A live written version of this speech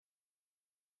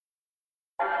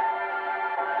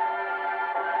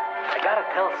I gotta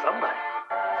tell somebody.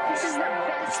 This is the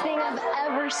best thing I've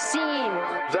ever seen.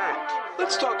 That.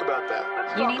 Let's talk about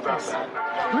that. You need this.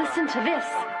 Listen to this.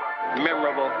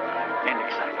 Memorable and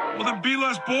exciting. Well, then be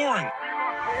less boring.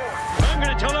 I'm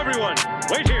going to tell everyone.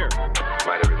 Wait here.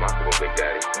 Mighty remarkable, Big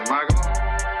Daddy. Remarkable?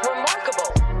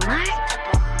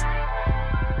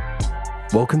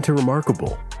 Welcome to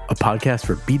Remarkable, a podcast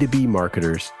for B2B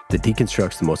marketers that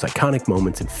deconstructs the most iconic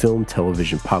moments in film,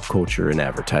 television, pop culture, and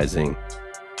advertising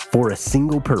for a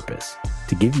single purpose,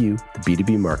 to give you, the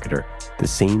B2B marketer, the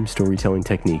same storytelling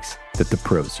techniques that the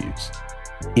pros use.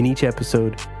 In each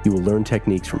episode, you will learn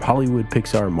techniques from Hollywood,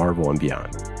 Pixar, Marvel, and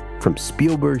beyond, from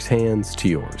Spielberg's hands to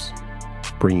yours,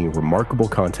 bringing remarkable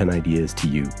content ideas to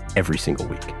you every single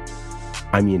week.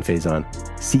 I'm Ian Faison,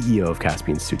 CEO of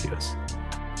Caspian Studios.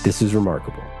 This is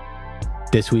Remarkable.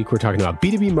 This week, we're talking about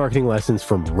B2B marketing lessons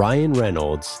from Ryan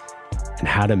Reynolds and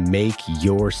how to make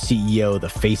your CEO the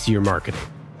face of your marketing.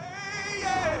 Hey,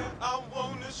 yeah, I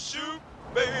wanna shoot,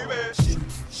 baby. You're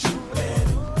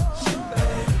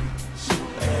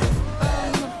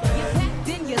packed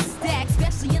in your stack,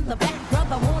 especially in the back,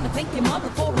 brother. Wanna thank your mother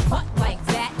for a butt like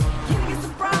that. Give you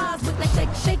some fries with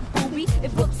that shake, booby.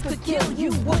 If looks could kill,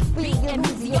 you would be an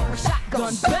Uzi or a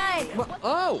shotgun. Bang!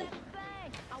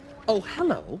 Oh,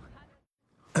 hello.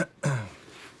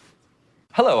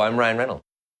 Hello, I'm Ryan Reynolds.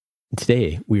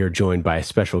 Today, we are joined by a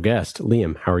special guest.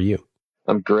 Liam, how are you?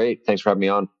 I'm great. Thanks for having me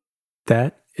on.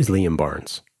 That is Liam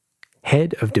Barnes,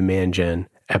 head of demand gen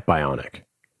at Bionic,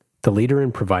 the leader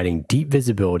in providing deep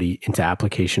visibility into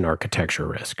application architecture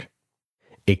risk.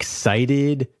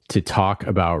 Excited to talk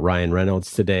about Ryan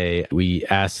Reynolds today. We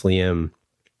asked Liam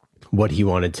what he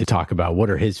wanted to talk about, what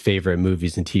are his favorite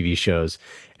movies and TV shows,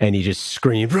 and he just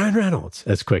screamed, Ryan Reynolds,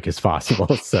 as quick as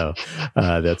possible. So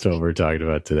that's what we're talking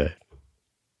about today.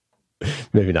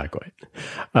 Maybe not quite.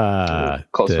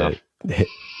 Close enough.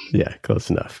 Yeah, close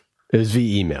enough. It was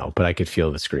via email, but I could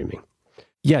feel the screaming.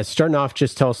 Yeah, starting off,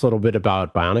 just tell us a little bit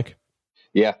about Bionic.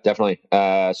 Yeah, definitely.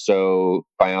 So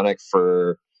Bionic,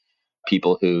 for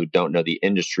people who don't know the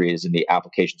industry, is in the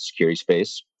application security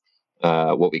space.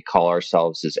 What we call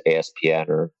ourselves is ASPN,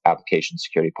 or Application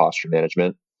Security Posture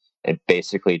Management. And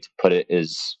basically, to put it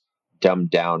as dumbed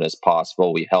down as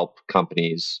possible, we help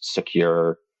companies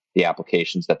secure the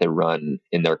applications that they run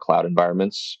in their cloud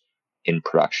environments in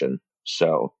production.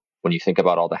 So when you think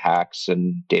about all the hacks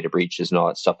and data breaches and all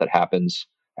that stuff that happens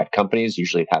at companies,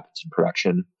 usually it happens in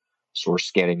production. So we're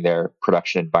scanning their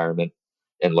production environment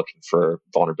and looking for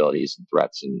vulnerabilities and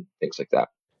threats and things like that.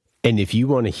 And if you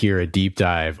want to hear a deep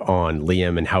dive on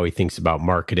Liam and how he thinks about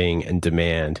marketing and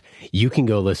demand, you can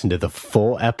go listen to the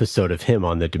full episode of him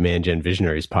on the Demand Gen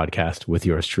Visionaries podcast with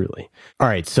yours truly. All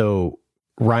right, so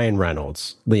Ryan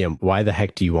Reynolds. Liam, why the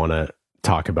heck do you want to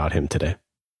talk about him today?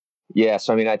 Yeah,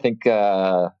 so I mean, I think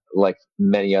like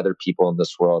many other people in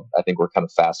this world, I think we're kind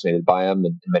of fascinated by him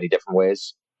in many different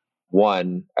ways.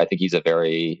 One, I think he's a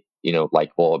very,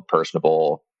 likable and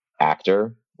personable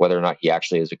actor. Whether or not he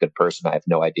actually is a good person, I have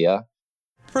no idea.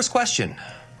 First question.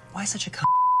 Why such a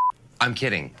I'm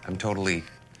kidding. I'm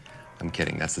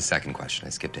kidding. That's the second question.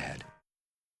 I skipped ahead.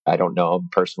 I don't know him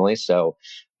personally,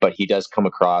 but he does come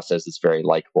across as this very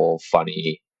likable,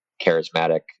 funny,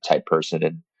 charismatic type person.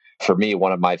 And for me,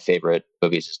 one of my favorite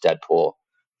movies is Deadpool.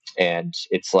 And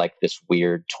it's like this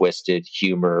weird, twisted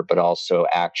humor, but also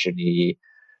action-y,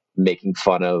 making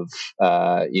fun of,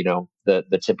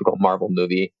 the typical Marvel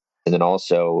movie. And then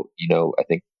also, I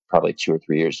think probably 2 or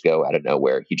 3 years ago, out of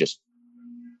nowhere, he just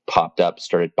popped up,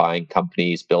 started buying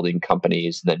companies, building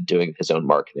companies, and then doing his own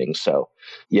marketing. So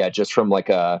yeah, just from like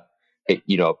a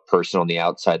person on the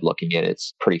outside looking in,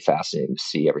 it's pretty fascinating to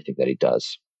see everything that he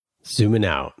does. Zooming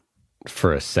out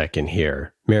for a second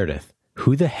here. Meredith,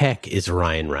 who the heck is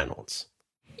Ryan Reynolds?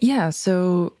 Yeah,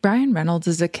 so Ryan Reynolds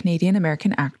is a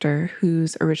Canadian-American actor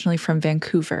who's originally from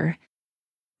Vancouver.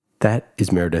 That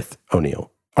is Meredith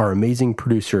O'Neill, our amazing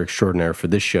producer extraordinaire for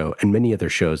this show and many other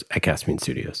shows at Caspian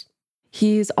Studios.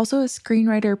 He's also a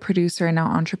screenwriter, producer, and now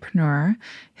entrepreneur.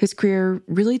 His career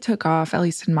really took off, at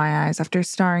least in my eyes, after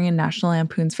starring in National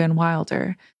Lampoon's Van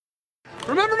Wilder.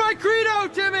 Remember my credo,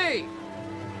 Timmy!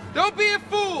 Don't be a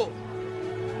fool!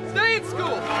 Stay in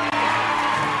school!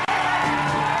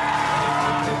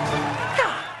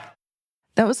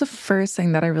 That was the first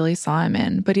thing that I really saw him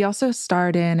in, but he also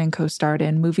starred in and co-starred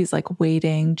in movies like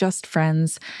Waiting, Just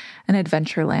Friends, and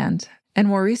Adventureland. And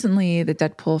more recently, the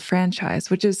Deadpool franchise,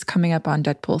 which is coming up on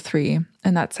Deadpool 3,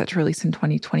 and that's set to release in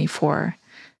 2024.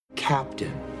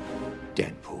 Captain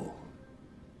Deadpool.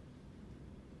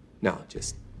 No,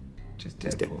 just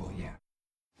Deadpool, yeah.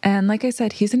 And like I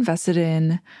said, he's invested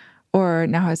in or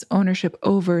now has ownership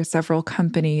over several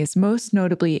companies, most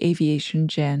notably Aviation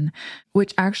Gin,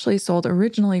 which actually sold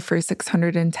originally for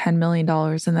 $610 million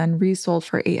and then resold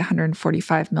for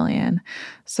 $845 million.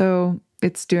 So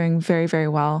it's doing very, very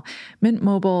well. Mint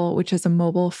Mobile, which is a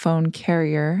mobile phone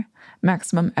carrier,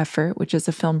 Maximum Effort, which is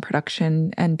a film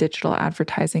production and digital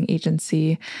advertising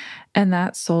agency, and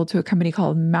that sold to a company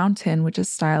called Mountain, which is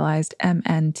stylized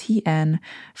MNTN,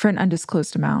 for an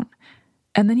undisclosed amount.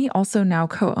 And then he also now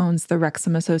co-owns the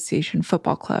Wrexham Association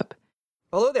Football Club.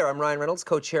 Hello there, I'm Ryan Reynolds,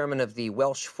 co-chairman of the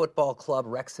Welsh football club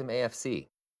Wrexham AFC.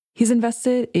 He's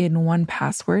invested in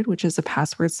 1Password, which is a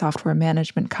password software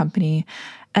management company,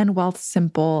 and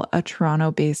Wealthsimple, a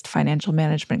Toronto-based financial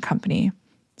management company.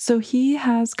 So he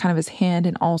has kind of his hand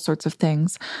in all sorts of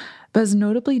things, but has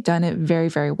notably done it very,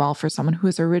 very well for someone who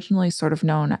was originally sort of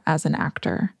known as an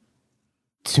actor.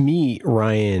 To me,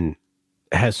 Ryan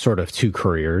has sort of two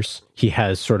careers. He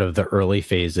has sort of the early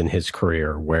phase in his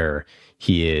career where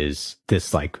he is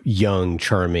this like young,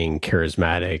 charming,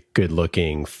 charismatic,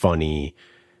 good-looking, funny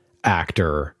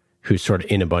actor who's sort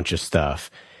of in a bunch of stuff.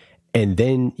 And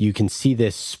then you can see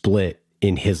this split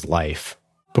in his life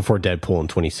before Deadpool in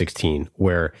 2016,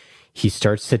 where he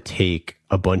starts to take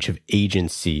a bunch of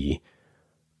agency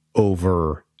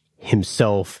over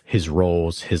himself, his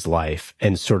roles, his life,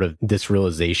 and sort of this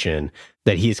realization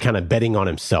that he's kind of betting on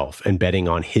himself and betting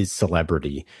on his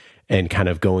celebrity and kind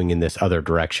of going in this other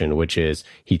direction, which is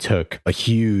he took a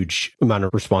huge amount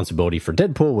of responsibility for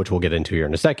Deadpool, which we'll get into here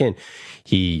in a second.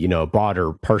 He, bought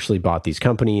or partially bought these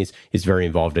companies, is very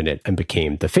involved in it, and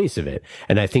became the face of it.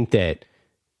 And I think that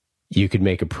you could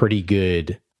make a pretty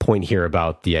good point here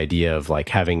about the idea of like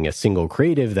having a single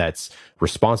creative that's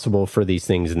responsible for these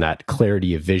things and that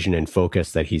clarity of vision and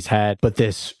focus that he's had. But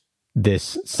this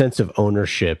sense of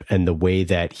ownership and the way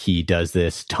that he does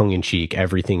this tongue-in-cheek,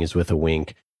 everything is with a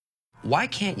wink. Why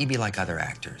can't you be like other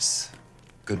actors?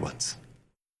 Good ones.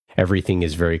 Everything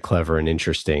is very clever and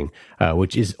interesting,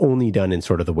 which is only done in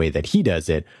sort of the way that he does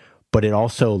it. But it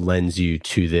also lends you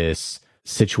to this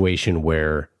situation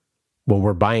where when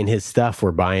we're buying his stuff,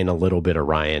 we're buying a little bit of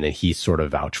Ryan, and he's sort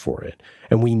of vouch for it.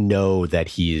 And we know that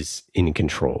he's in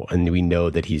control, and we know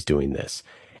that he's doing this.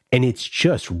 And it's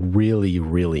just really,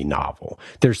 really novel.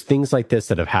 There's things like this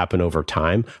that have happened over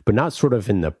time, but not sort of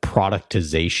in the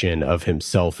productization of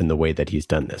himself in the way that he's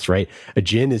done this, right? A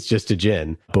gin is just a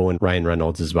gin, but when Ryan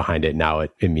Reynolds is behind it, now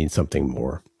it means something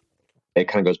more. It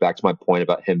kind of goes back to my point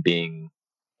about him being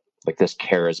like this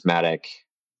charismatic,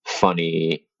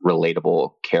 funny,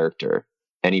 relatable character.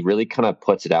 And he really kind of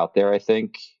puts it out there, I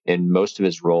think, in most of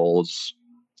his roles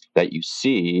that you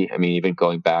see. I mean, even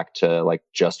going back to like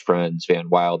Just Friends, Van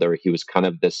Wilder, he was kind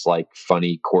of this like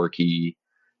funny, quirky,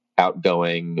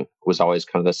 outgoing, was always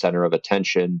kind of the center of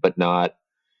attention, but not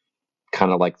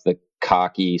kind of like the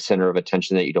cocky center of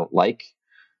attention that you don't like.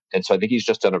 And so I think he's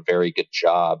just done a very good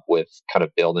job with kind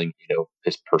of building,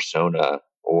 his persona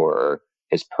or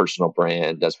his personal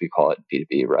brand, as we call it in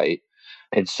B2B, right?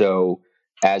 And so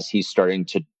as he's starting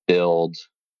to build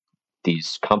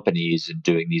these companies and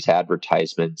doing these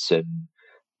advertisements and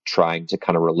trying to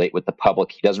kind of relate with the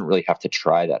public, he doesn't really have to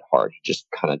try that hard. He just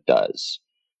kind of does.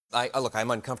 I'm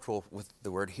uncomfortable with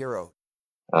the word hero.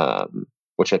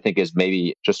 Which I think is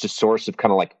maybe just a source of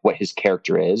kind of like what his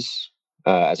character is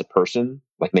as a person.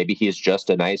 Like maybe he is just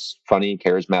a nice, funny,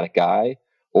 charismatic guy,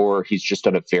 or he's just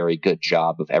done a very good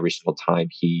job of every single time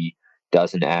he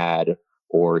does an ad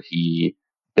or he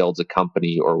builds a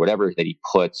company or whatever, that he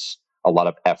puts a lot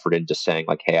of effort into saying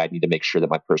like, hey, I need to make sure that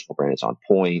my personal brand is on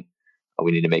point.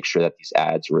 We need to make sure that these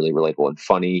ads are really relatable and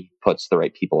funny, puts the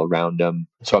right people around him.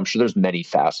 So I'm sure there's many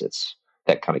facets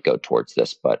that kind of go towards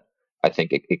this, but I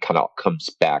think it kind of comes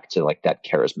back to like that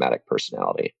charismatic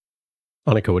personality.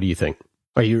 Annika, what do you think?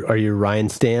 Are you Ryan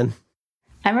Stan?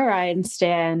 I'm a Ryan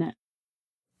Stan.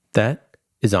 That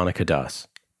is Annika Das,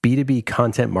 B2B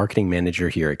content marketing manager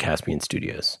here at Caspian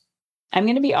Studios. I'm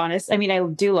going to be honest. I mean, I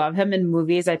do love him in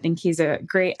movies. I think he's a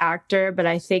great actor, but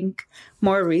I think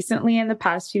more recently in the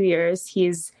past few years,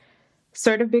 he's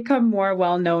sort of become more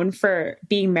well-known for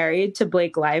being married to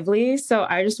Blake Lively. So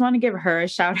I just want to give her a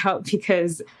shout out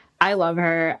because I love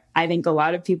her. I think a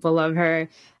lot of people love her.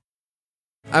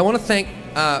 I want to thank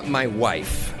my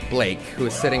wife, Blake, who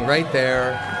is sitting right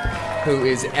there, who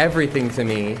is everything to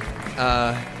me.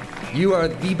 You are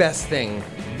the best thing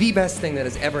that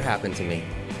has ever happened to me.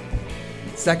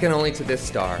 Second only to this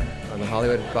star on the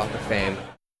Hollywood Walk of Fame.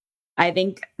 I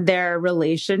think their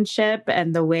relationship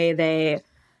and the way they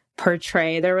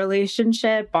portray their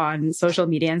relationship on social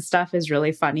media and stuff is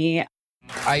really funny.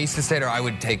 I used to say to her, I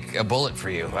would take a bullet for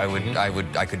you.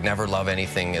 I could never love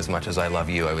anything as much as I love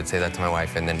you. I would say that to my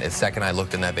wife. And then the second I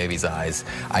looked in that baby's eyes,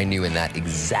 I knew in that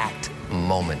exact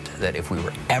moment that if we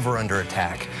were ever under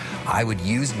attack, I would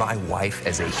use my wife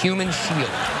as a human shield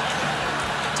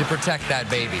to protect that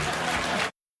baby.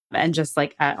 And just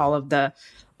like at all of the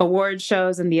award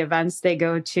shows and the events they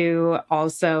go to,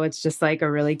 also, it's just like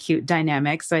a really cute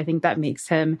dynamic. So I think that makes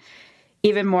him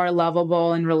even more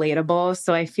lovable and relatable.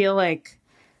 So I feel like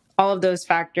all of those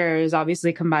factors,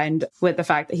 obviously combined with the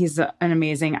fact that he's an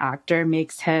amazing actor,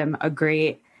 makes him a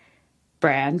great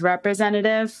brand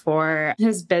representative for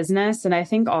his business. And I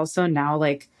think also now,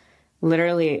 like,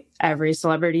 literally every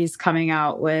celebrity is coming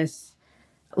out with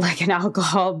like an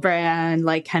alcohol brand,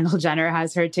 like Kendall Jenner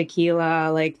has her tequila,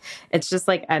 like it's just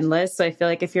like endless. So I feel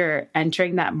like if you're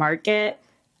entering that market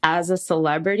as a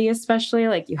celebrity, especially,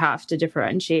 like you have to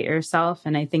differentiate yourself.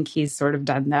 And I think he's sort of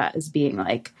done that as being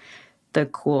like the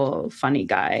cool, funny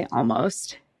guy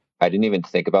almost. I didn't even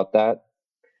think about that.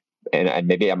 And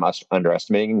maybe I'm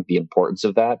underestimating the importance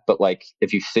of that. But like,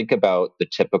 if you think about the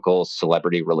typical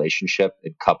celebrity relationship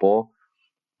and couple,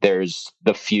 there's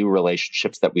the few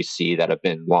relationships that we see that have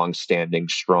been long-standing,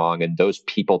 strong, and those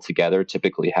people together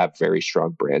typically have very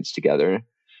strong brands together.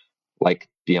 Like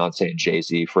Beyonce and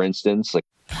Jay-Z, for instance. Like,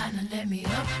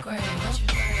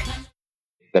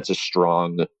 that's a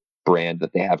strong brand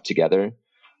that they have together.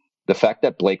 The fact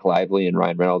that Blake Lively and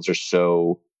Ryan Reynolds are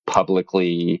so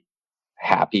publicly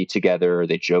happy together,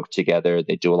 they joke together,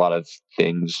 they do a lot of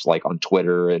things like on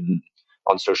Twitter and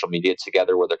on social media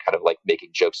together where they're kind of like making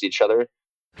jokes at each other.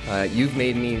 You've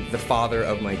made me the father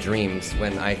of my dreams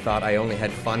when I thought I only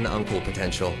had fun uncle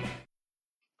potential.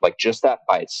 Like just that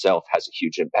by itself has a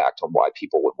huge impact on why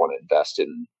people would want to invest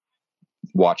in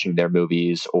watching their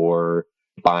movies or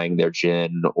buying their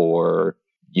gin or,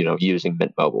 you know, using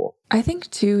Mint Mobile. I think,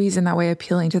 too, he's in that way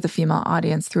appealing to the female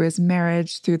audience through his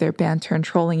marriage, through their banter and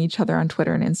trolling each other on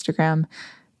Twitter and Instagram.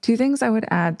 Two things I would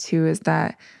add, too, is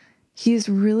that he's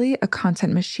really a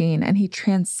content machine and he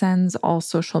transcends all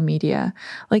social media.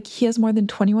 Like he has more than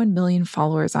 21 million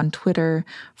followers on Twitter,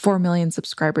 4 million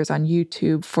subscribers on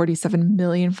YouTube, 47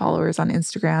 million followers on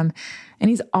Instagram, and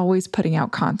he's always putting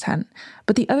out content.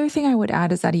 But the other thing I would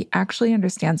add is that he actually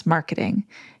understands marketing.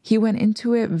 He went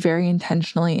into it very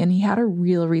intentionally and he had a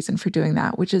real reason for doing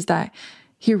that, which is that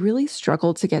he really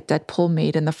struggled to get Deadpool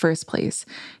made in the first place.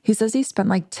 He says he spent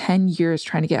like 10 years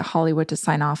trying to get Hollywood to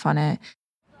sign off on it.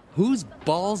 Whose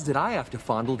balls did I have to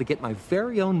fondle to get my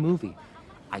very own movie?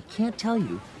 I can't tell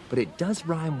you, but it does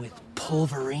rhyme with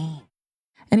pulverine.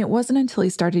 And it wasn't until he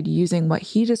started using what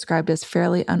he described as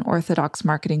fairly unorthodox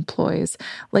marketing ploys,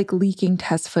 like leaking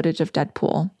test footage of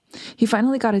Deadpool. He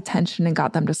finally got attention and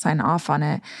got them to sign off on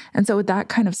it. And so with that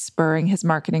kind of spurring his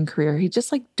marketing career, he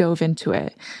just like dove into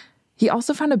it. He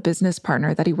also found a business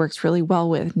partner that he works really well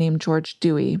with named George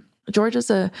Dewey. George is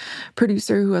a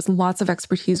producer who has lots of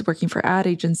expertise working for ad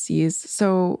agencies,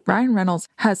 so Ryan Reynolds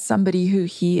has somebody who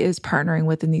he is partnering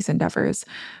with in these endeavors.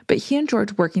 But he and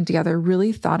George working together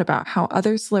really thought about how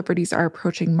other celebrities are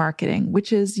approaching marketing,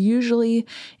 which is usually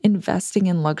investing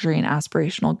in luxury and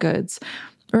aspirational goods.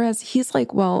 Whereas he's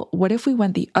like, well, what if we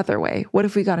went the other way? What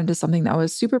if we got into something that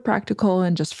was super practical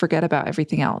and just forget about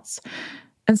everything else?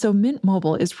 And so Mint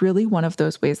Mobile is really one of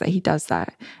those ways that he does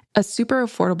that. A super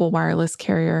affordable wireless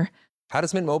carrier. How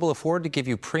does Mint Mobile afford to give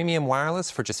you premium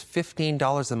wireless for just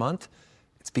 $15 a month?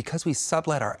 It's because we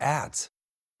sublet our ads.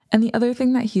 And the other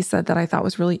thing that he said that I thought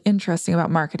was really interesting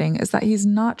about marketing is that he's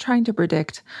not trying to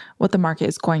predict what the market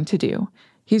is going to do.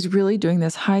 He's really doing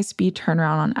this high-speed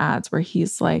turnaround on ads where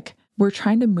he's like, we're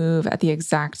trying to move at the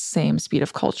exact same speed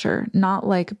of culture, not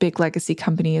like big legacy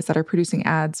companies that are producing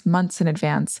ads months in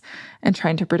advance and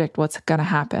trying to predict what's going to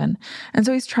happen. And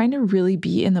so he's trying to really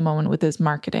be in the moment with his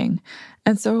marketing.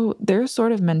 And so their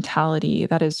sort of mentality,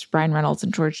 that is Ryan Reynolds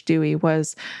and George Dewey,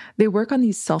 was they work on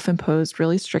these self-imposed,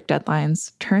 really strict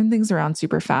deadlines, turn things around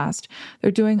super fast. They're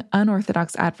doing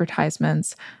unorthodox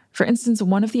advertisements. For instance,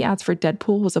 one of the ads for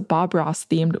Deadpool was a Bob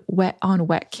Ross-themed Wet on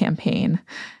Wet campaign.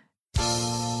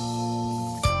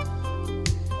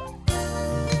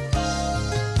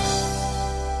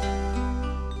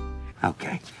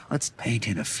 Okay, let's paint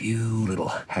in a few little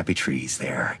happy trees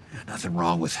there. Nothing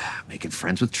wrong with making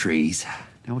friends with trees.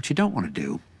 Now, what you don't want to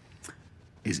do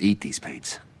is eat these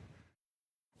paints.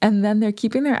 And then they're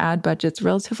keeping their ad budgets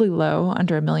relatively low,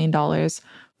 under $1 million.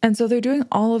 And so they're doing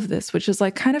all of this, which is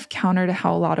like kind of counter to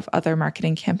how a lot of other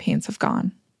marketing campaigns have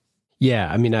gone.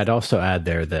 Yeah, I mean, I'd also add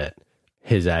there that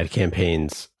his ad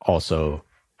campaigns also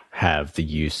have the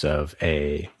use of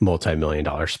a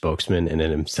multi-million-dollar spokesman in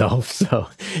and himself. So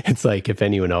it's like if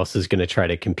anyone else is going to try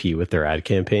to compete with their ad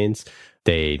campaigns,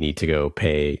 they need to go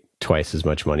pay twice as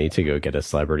much money to go get a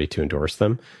celebrity to endorse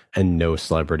them. And no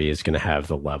celebrity is going to have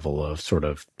the level of sort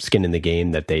of skin in the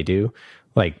game that they do.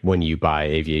 Like when you buy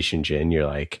aviation gin, you're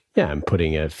like, yeah, I'm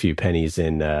putting a few pennies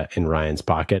in Ryan's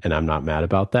pocket and I'm not mad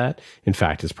about that. In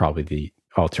fact, it's probably the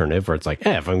alternative where it's like,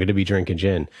 if I'm going to be drinking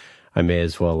gin, I may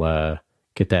as well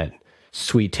get that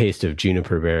sweet taste of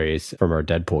juniper berries from our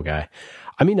Deadpool guy.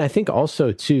 I mean, I think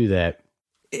also too that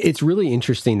it's really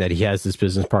interesting that he has this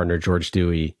business partner, George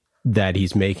Dewey, that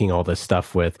he's making all this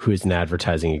stuff with, who is an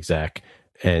advertising exec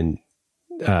and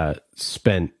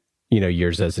spent,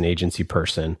 years as an agency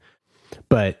person.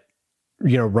 But,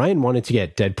 Ryan wanted to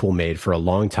get Deadpool made for a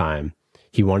long time.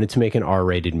 He wanted to make an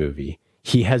R-rated movie.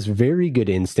 He has very good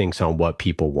instincts on what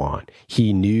people want.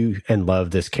 He knew and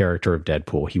loved this character of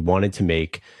Deadpool. He wanted to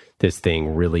make this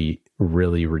thing really,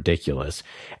 really ridiculous.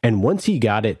 And once he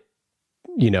got it,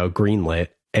 greenlit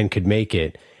and could make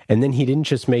it, and then he didn't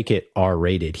just make it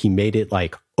R-rated. He made it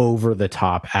like over the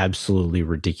top, absolutely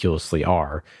ridiculously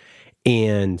R.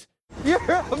 And you're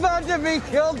about to be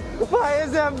killed by a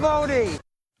Zamboni.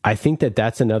 I think that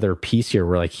that's another piece here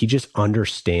where like he just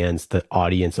understands the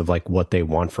audience of like what they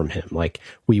want from him. Like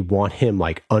we want him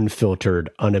like unfiltered,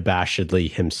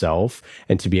 unabashedly himself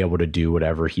and to be able to do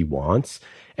whatever he wants.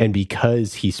 And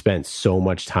because he spent so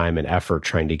much time and effort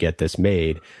trying to get this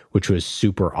made, which was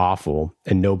super awful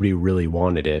and nobody really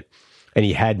wanted it, and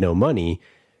he had no money,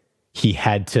 he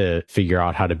had to figure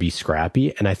out how to be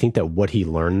scrappy. And I think that what he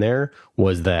learned there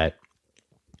was that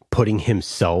putting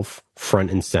himself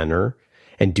front and center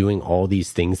and doing all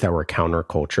these things that were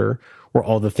counterculture were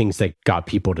all the things that got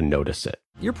people to notice it.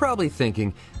 You're probably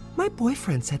thinking, my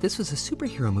boyfriend said this was a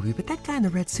superhero movie, but that guy in the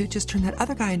red suit just turned that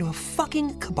other guy into a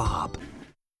fucking kebab.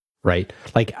 Right?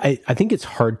 Like, I think it's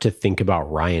hard to think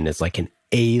about Ryan as like an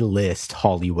A-list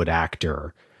Hollywood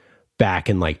actor back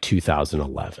in like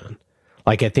 2011.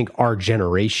 Like, I think our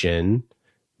generation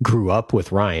grew up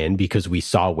with Ryan because we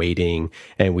saw Waiting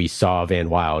and we saw Van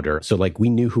Wilder. So like we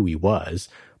knew who he was,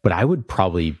 but I would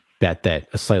probably bet that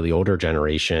a slightly older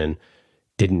generation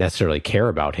didn't necessarily care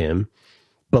about him.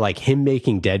 But like him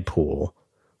making Deadpool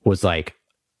was like,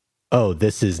 oh,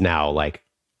 this is now like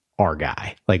our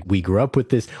guy. Like we grew up with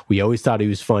this. We always thought he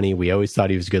was funny. We always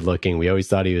thought he was good looking. We always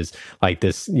thought he was like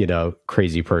this,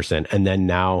 crazy person. And then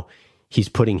now he's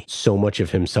putting so much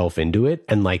of himself into it.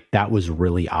 And like that was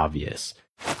really obvious.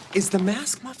 Is the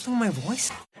mask muffling my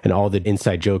voice? And all the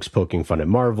inside jokes poking fun at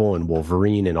Marvel and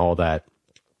Wolverine and all that.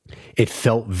 It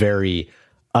felt very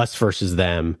us versus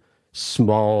them,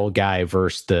 small guy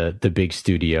versus the big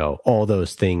studio, all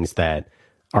those things that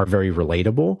are very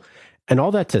relatable. And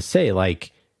all that to say,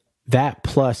 like that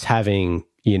plus having,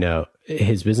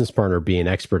 his business partner be an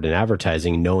expert in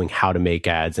advertising, knowing how to make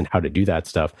ads and how to do that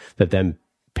stuff, that them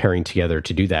pairing together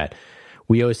to do that.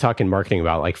 We always talk in marketing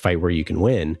about like fight where you can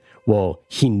win. Well,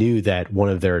 he knew that one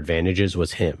of their advantages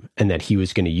was him and that he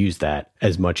was going to use that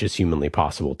as much as humanly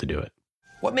possible to do it.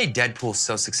 What made Deadpool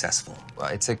so successful? Well,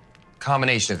 it's a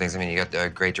combination of things. I mean, you got a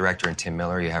great director in Tim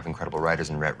Miller. You have incredible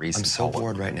writers in Rhett Reese. I'm so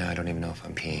bored right now, I don't even know if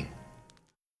I'm peeing.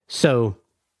 So,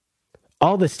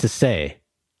 all this to say,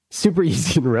 super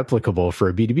easy and replicable for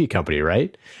a B2B company,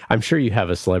 right? I'm sure you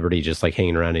have a celebrity just like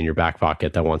hanging around in your back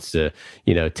pocket that wants to,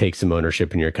 take some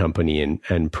ownership in your company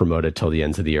and promote it till the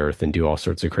ends of the earth and do all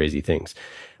sorts of crazy things.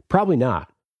 Probably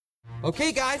not.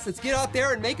 Okay, guys, let's get out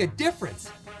there and make a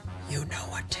difference. You know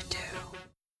what to do.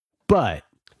 But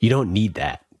you don't need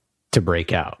that to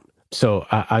break out. So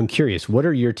I'm curious, what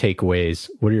are your takeaways?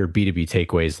 What are your B2B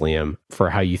takeaways, Liam, for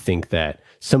how you think that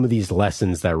some of these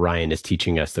lessons that Ryan is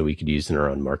teaching us that we could use in our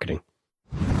own marketing?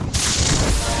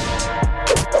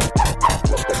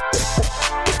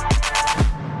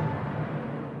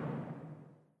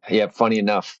 Yeah, funny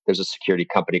enough, there's a security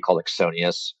company called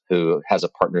Exonius who has a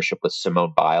partnership with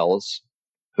Simone Biles,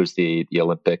 who's the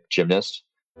Olympic gymnast.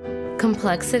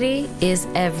 Complexity is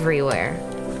everywhere.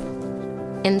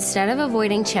 Instead of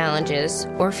avoiding challenges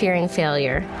or fearing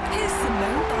failure,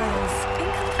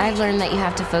 I've learned that you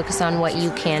have to focus on what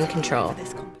you can control.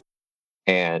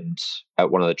 And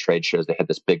at one of the trade shows, they had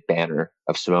this big banner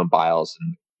of Simone Biles.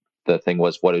 And the thing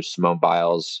was, what do Simone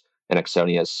Biles and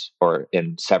Exonius or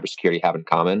in cybersecurity have in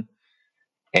common?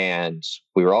 And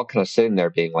we were all kind of sitting there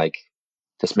being like,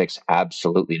 this makes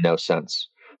absolutely no sense.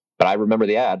 But I remember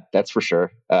the ad, that's for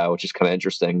sure, which is kind of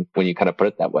interesting when you kind of put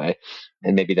it that way.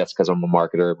 And maybe that's because I'm a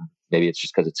marketer. Maybe it's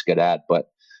just because it's a good ad.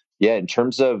 But yeah, in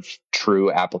terms of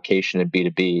true application in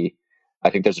B2B,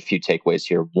 I think there's a few takeaways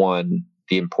here. One,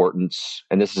 the importance,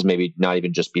 and this is maybe not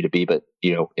even just B2B, but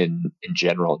in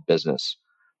general in business,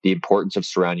 the importance of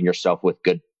surrounding yourself with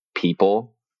good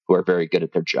people who are very good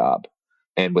at their job.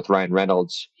 And with Ryan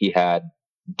Reynolds, he had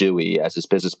Dewey as his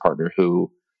business partner,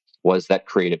 who was that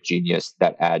creative genius,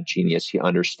 that ad genius. He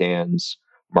understands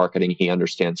marketing, he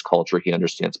understands culture, he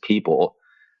understands people.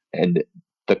 And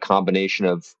the combination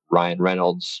of Ryan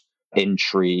Reynolds'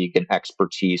 intrigue and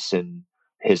expertise and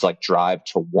his drive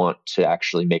to want to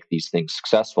actually make these things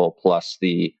successful, plus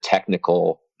the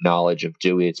technical knowledge of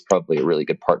Dewey, it's probably a really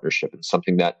good partnership and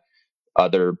something that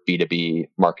other B2B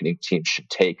marketing teams should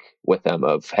take with them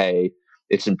of, hey,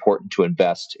 it's important to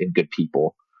invest in good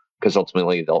people because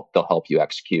ultimately they'll help you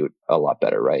execute a lot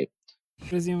better, right?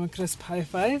 Resume a crisp high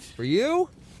five. For you,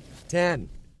 10.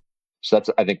 So that's,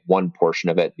 I think, one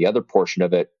portion of it. The other portion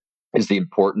of it is the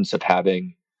importance of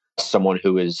having someone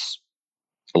who is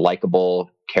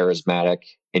likable, charismatic,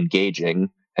 engaging,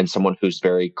 and someone who's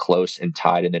very close and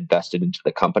tied and invested into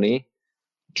the company,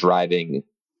 driving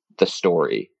the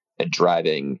story and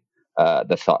driving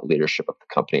the thought leadership of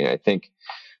the company. And I think,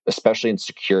 especially in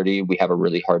security, we have a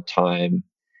really hard time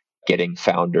getting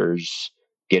founders,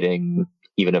 getting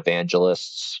even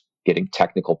evangelists, getting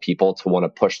technical people to want to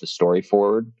push the story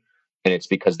forward. And it's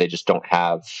because they just don't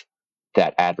have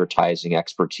that advertising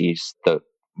expertise, the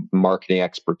marketing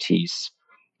expertise.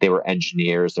 They were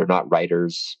engineers, they're not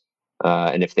writers.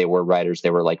 And if they were writers, they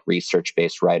were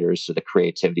research-based writers. So the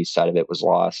creativity side of it was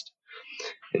lost.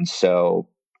 And so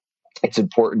it's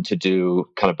important to do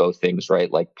kind of both things,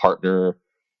 right? Partner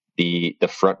the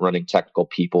front-running technical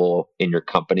people in your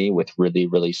company with really,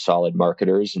 really solid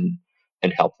marketers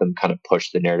and help them kind of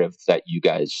push the narrative that you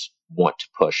guys want to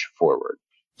push forward.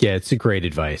 Yeah, it's a great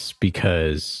advice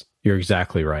because you're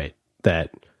exactly right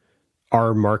that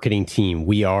our marketing team,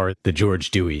 we are the George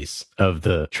Deweys of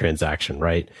the transaction,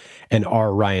 right? And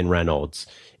our Ryan Reynolds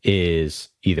is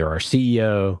either our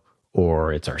CEO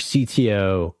or it's our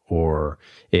CTO, or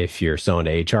if you're selling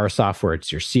to HR software,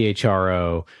 it's your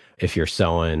CHRO. If you're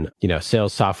selling,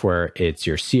 sales software, it's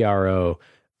your CRO.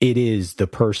 It is the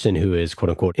person who is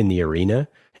quote unquote in the arena.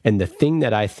 And the thing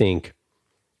that I think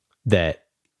that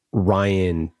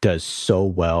Ryan does so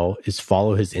well is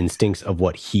follow his instincts of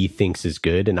what he thinks is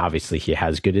good. And obviously he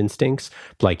has good instincts.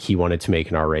 He wanted to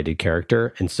make an R-rated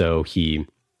character. And so he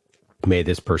made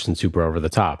this person super over the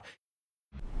top.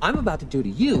 I'm about to do to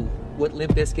you what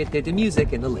Limp Bizkit did to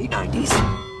music in the late 90s.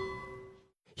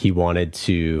 He wanted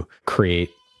to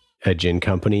create a gin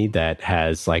company that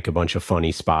has a bunch of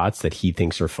funny spots that he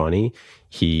thinks are funny.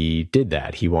 He did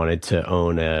that. He wanted to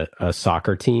own a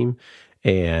soccer team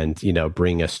and,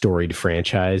 bring a storied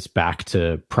franchise back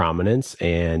to prominence.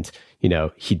 And,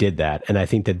 he did that. And I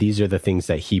think that these are the things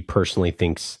that he personally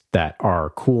thinks that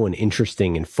are cool and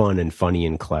interesting and fun and funny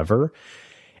and clever.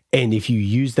 And if you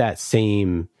use that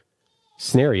same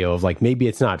scenario of maybe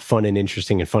it's not fun and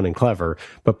interesting and fun and clever,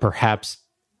 but perhaps,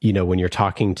 when you're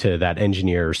talking to that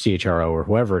engineer or CHRO or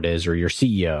whoever it is, or your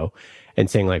CEO, and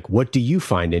saying what do you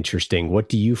find interesting? What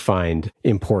do you find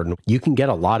important? You can get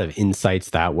a lot of insights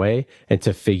that way and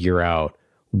to figure out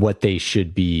what they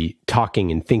should be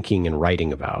talking and thinking and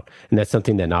writing about. And that's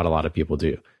something that not a lot of people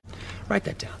do. Write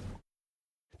that down.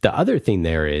 The other thing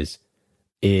there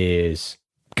is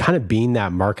kind of being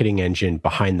that marketing engine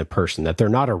behind the person, that they're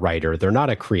not a writer, they're not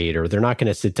a creator, they're not going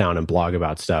to sit down and blog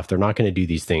about stuff, they're not going to do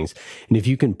these things. And if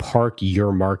you can park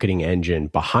your marketing engine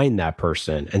behind that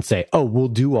person and say, oh, we'll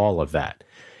do all of that.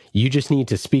 You just need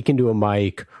to speak into a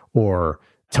mic or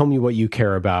tell me what you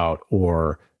care about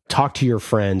or talk to your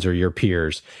friends or your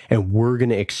peers, and we're going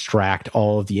to extract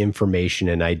all of the information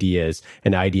and ideas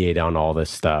and ideate on all this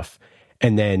stuff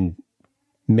and then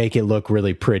make it look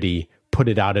really pretty, put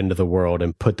it out into the world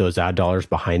and put those ad dollars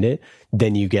behind it,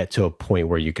 then you get to a point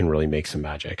where you can really make some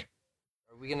magic.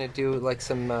 Are we going to do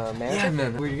some magic? Yeah,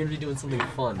 man. We're going to be doing something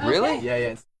fun. Really?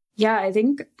 Yeah. Yeah, I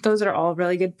think those are all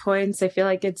really good points. I feel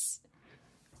like it's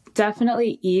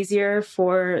definitely easier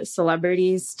for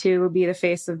celebrities to be the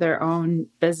face of their own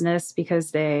business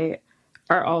because they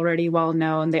are already well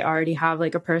known. They already have a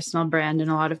personal brand in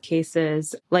a lot of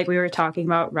cases. Like we were talking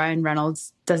about, Ryan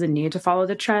Reynolds doesn't need to follow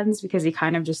the trends because he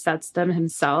kind of just sets them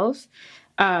himself,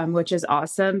 which is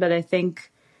awesome. But I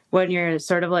think when you're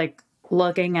sort of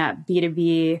looking at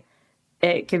B2B,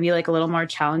 it can be a little more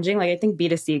challenging. I think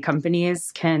B2C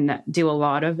companies can do a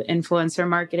lot of influencer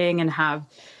marketing and have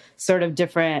sort of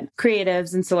different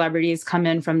creatives and celebrities come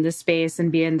in from the space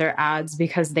and be in their ads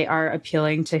because they are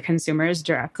appealing to consumers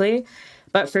directly.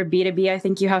 But for B2B, I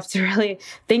think you have to really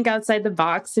think outside the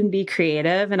box and be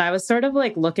creative. And I was sort of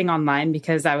looking online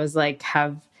because I was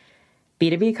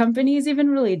B2B companies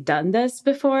even really done this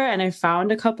before. And I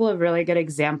found a couple of really good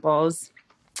examples.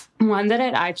 One that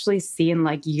I'd actually seen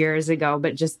like years ago,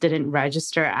 but just didn't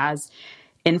register as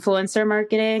influencer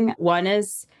marketing. One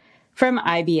is from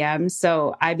IBM.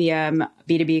 So IBM,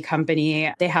 B2B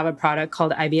company, they have a product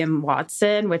called IBM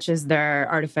Watson, which is their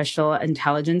artificial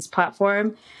intelligence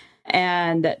platform.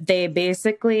 And they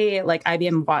basically, like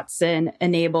IBM Watson,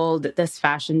 enabled this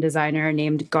fashion designer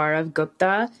named Gaurav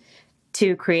Gupta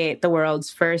to create the world's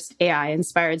first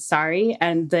AI-inspired sari.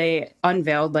 And they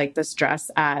unveiled like this dress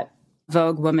at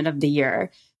Vogue Woman of the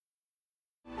Year.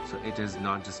 So it is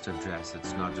not just a dress,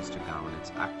 it's not just a gown,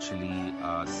 it's actually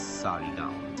a sari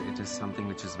gown. It is something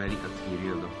which is very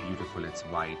ethereal or beautiful, it's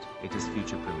white, it is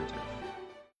future primitive.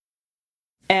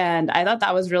 And I thought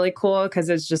that was really cool because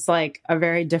it's just like a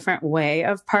very different way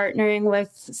of partnering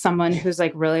with someone who's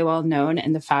like really well known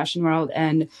in the fashion world.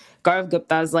 And Gaurav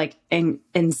Gupta is like an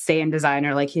insane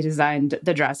designer. Like he designed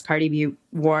the dress Cardi B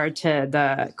wore to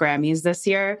the Grammys this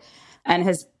year. And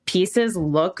his pieces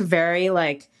look very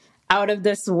like out of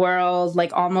this world,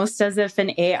 like almost as if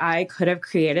an AI could have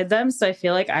created them. So I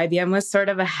feel like IBM was sort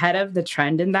of ahead of the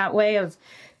trend in that way of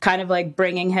kind of like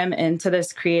bringing him into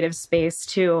this creative space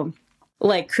to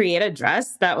like create a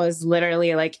dress that was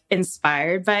literally like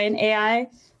inspired by an AI.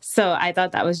 So I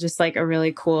thought that was just like a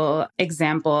really cool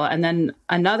example. And then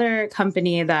another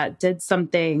company that did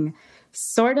something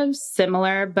sort of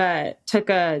similar, but took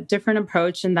a different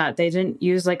approach in that they didn't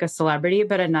use like a celebrity,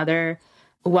 but another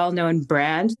well-known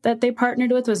brand that they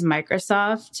partnered with was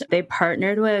Microsoft. They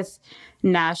partnered with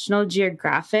National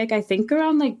Geographic, I think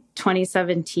around like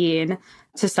 2017,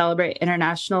 to celebrate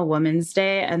International Women's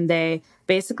Day. And they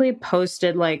basically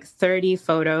posted like 30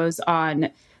 photos on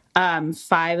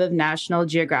 5 of National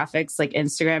Geographic's like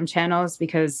Instagram channels,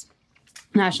 because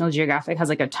National Geographic has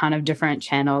like a ton of different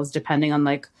channels depending on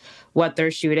like what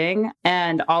they're shooting.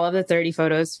 And all of the 30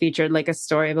 photos featured like a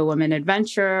story of a woman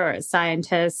adventurer or a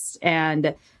scientist.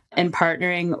 And in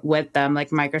partnering with them, like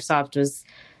Microsoft was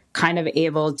kind of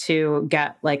able to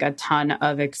get like a ton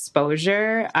of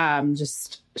exposure,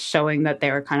 just showing that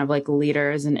they were kind of like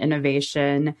leaders in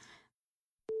innovation.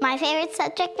 My favorite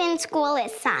subject in school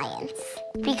is science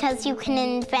because you can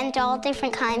invent all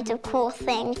different kinds of cool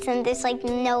things and there's like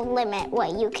no limit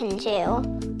what you can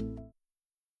do.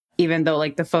 Even though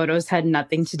like the photos had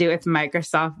nothing to do with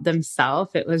Microsoft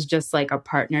themselves, it was just like a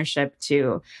partnership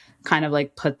to kind of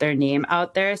like put their name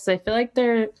out there. So I feel like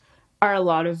there are a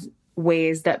lot of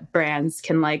ways that brands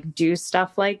can like do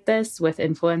stuff like this with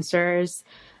influencers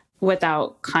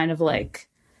without kind of like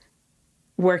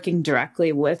working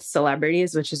directly with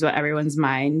celebrities, which is what everyone's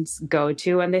minds go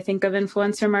to when they think of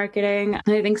influencer marketing.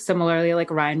 And I think similarly, like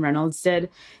Ryan Reynolds did,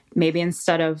 maybe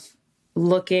instead of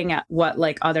looking at what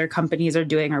like other companies are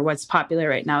doing or what's popular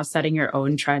right now, setting your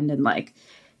own trend and like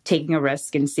taking a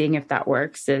risk and seeing if that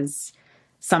works is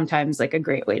sometimes like a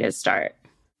great way to start.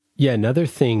 Yeah, another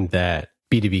thing that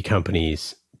B2B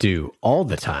companies do all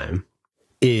the time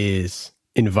is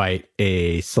invite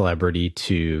a celebrity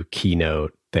to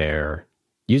keynote their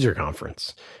user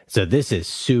conference. So this is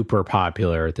super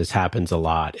popular. This happens a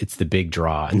lot. It's the big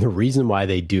draw. And the reason why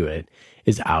they do it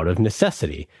is out of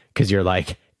necessity. Because you're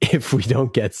like, if we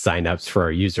don't get signups for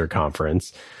our user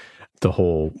conference, the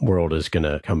whole world is going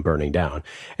to come burning down.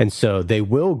 And so they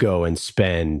will go and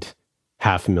spend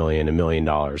 $500,000, $1 million,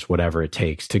 whatever it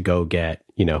takes to go get,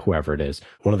 you know, whoever it is.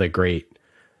 One of the great,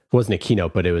 wasn't a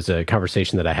keynote, but it was a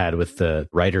conversation that I had with the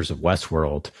writers of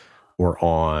Westworld. Were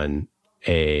on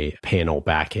a panel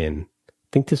back in, I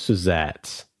think this was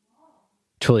at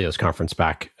Twilio's conference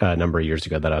back a number of years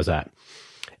ago that I was at.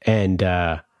 And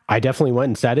I definitely went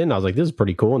and sat in. I was like, this is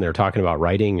pretty cool. And they were talking about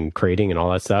writing and creating and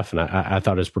all that stuff. And I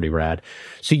thought it was pretty rad.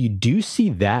 So you do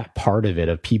see that part of it,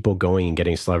 of people going and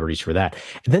getting celebrities for that.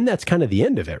 And then that's kind of the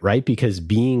end of it, right? Because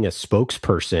being a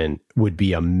spokesperson would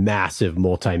be a massive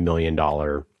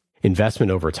multi-million-dollar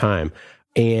investment over time.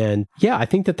 And yeah, I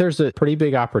think that there's a pretty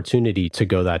big opportunity to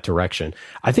go that direction.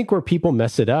 I think where people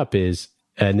mess it up is,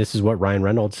 and this is what Ryan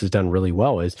Reynolds has done really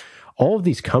well, is all of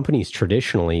these companies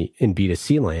traditionally in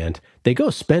B2C land, they go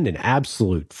spend an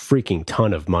absolute freaking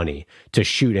ton of money to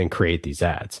shoot and create these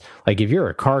ads. Like if you're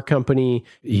a car company,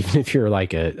 even if you're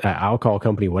like an alcohol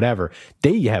company, whatever,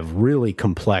 they have really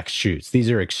complex shoots. These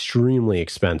are extremely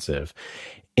expensive.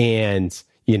 And,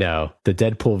 you know, the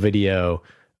Deadpool video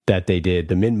that they did,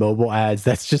 the Mint Mobile ads,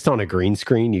 that's just on a green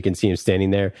screen. You can see him standing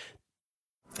there.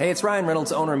 Hey, it's Ryan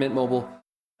Reynolds, owner of Mint Mobile.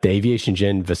 The Aviation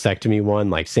Gin vasectomy one,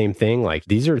 like same thing. Like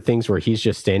these are things where he's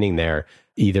just standing there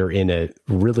either in a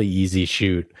really easy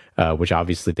shoot, which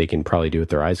obviously they can probably do with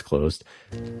their eyes closed.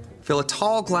 Fill a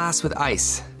tall glass with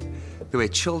ice. the way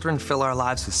children fill our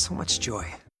lives with so much joy.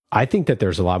 I think that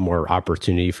there's a lot more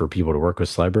opportunity for people to work with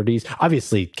celebrities.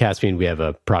 Obviously, Caspian, we have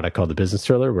a product called the Business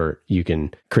Thriller where you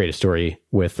can create a story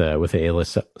with an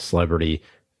A-list celebrity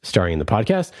starring in the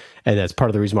podcast. And that's part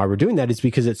of the reason why we're doing that is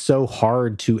because it's so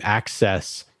hard to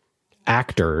access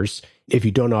actors if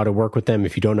you don't know how to work with them,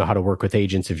 if you don't know how to work with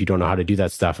agents, if you don't know how to do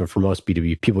that stuff. And for most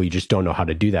B2B people, you just don't know how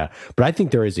to do that. But I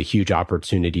think there is a huge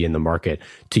opportunity in the market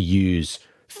to use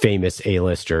famous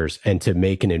A-listers and to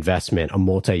make an investment, a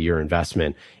multi-year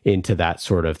investment into that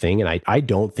sort of thing. And I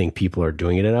don't think people are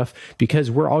doing it enough because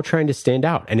we're all trying to stand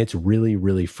out and it's really,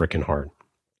 really freaking hard.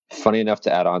 Funny enough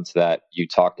to add on to that, you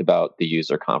talked about the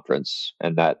user conference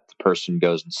and that the person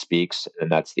goes and speaks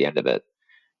and that's the end of it.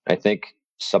 I think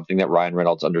something that Ryan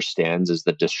Reynolds understands is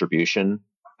the distribution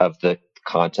of the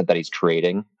content that he's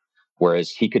creating,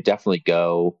 whereas he could definitely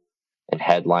go and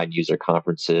headline user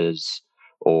conferences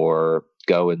or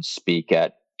go and speak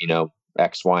at,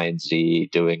 X, Y, and Z,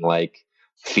 doing like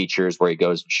features where he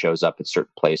goes and shows up at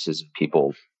certain places and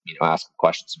people, ask him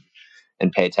questions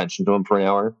and pay attention to him for an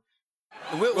hour.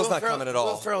 Will's not coming at all.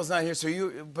 Will Ferrell's not here,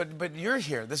 so but you're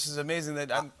here. This is amazing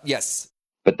that I'm... Yes.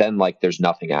 But then there's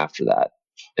nothing after that.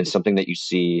 And something that you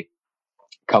see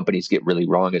companies get really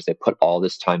wrong is they put all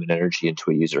this time and energy into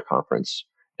a user conference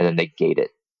and then they gate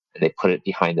it and they put it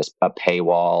behind a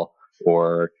paywall,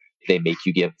 or they make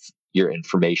you give your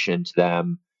information to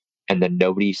them and then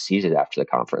nobody sees it after the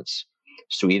conference.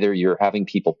 So either you're having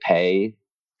people pay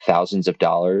thousands of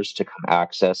dollars to come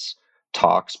access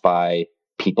talks by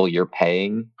people you're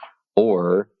paying,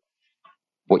 or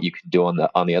what you can do on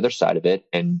the other side of it.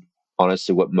 And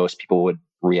honestly, what most people would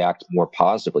react more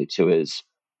positively to is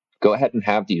go ahead and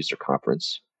have the user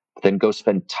conference, but then go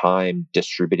spend time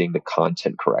distributing the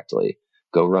content correctly.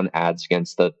 Go run ads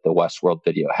against the Westworld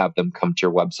video, have them come to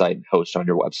your website and host on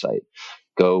your website.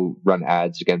 Go run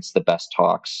ads against the best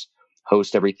talks,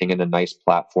 host everything in a nice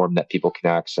platform that people can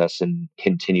access and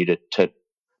continue to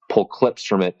pull clips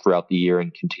from it throughout the year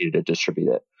and continue to distribute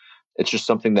it. It's just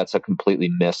something that's a completely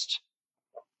missed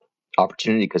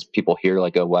opportunity because people hear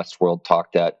like a Westworld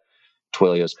talked at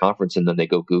Twilio's conference and then they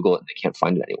go Google it and they can't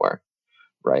find it anywhere.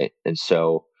 Right. And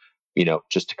so,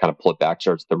 just to kind of pull it back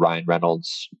towards the Ryan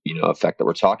Reynolds, effect that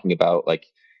we're talking about, like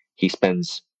he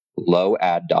spends low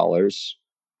ad dollars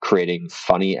creating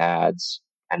funny ads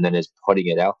and then is putting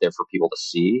it out there for people to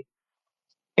see.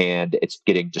 And it's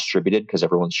getting distributed because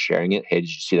everyone's sharing it. Hey, did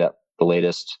you see that? The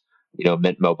latest,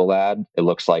 Mint Mobile ad? It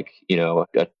looks like,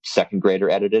 a second grader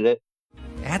edited it.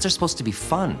 Ads are supposed to be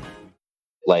fun.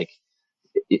 Like,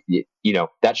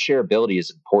 that shareability is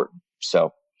important.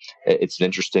 So it's an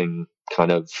interesting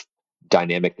kind of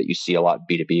dynamic that you see a lot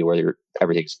in B2B where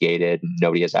everything's gated and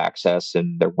nobody has access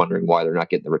and they're wondering why they're not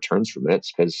getting the returns from it.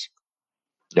 It's because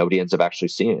nobody ends up actually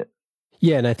seeing it.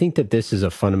 Yeah, and I think that this is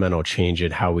a fundamental change in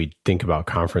how we think about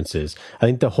conferences. I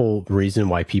think the whole reason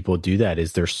why people do that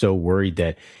is they're so worried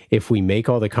that if we make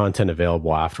all the content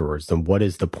available afterwards, then what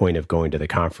is the point of going to the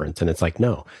conference? And it's like,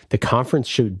 no, the conference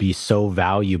should be so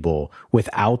valuable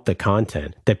without the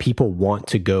content that people want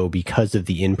to go because of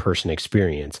the in-person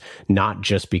experience, not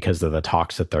just because of the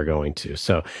talks that they're going to.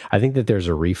 So I think that there's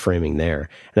a reframing there.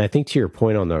 And I think to your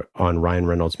point on Ryan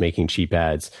Reynolds making cheap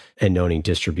ads and owning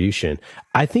distribution,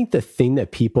 I think the thing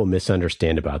that people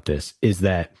misunderstand about this is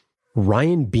that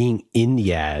Ryan being in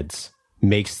the ads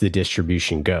makes the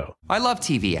distribution go. I love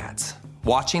TV ads.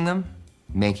 Watching them,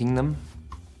 making them,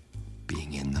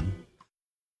 being in them.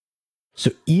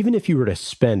 So even if you were to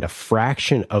spend a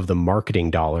fraction of the marketing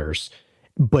dollars,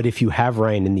 but if you have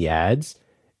Ryan in the ads,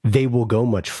 they will go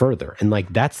much further. And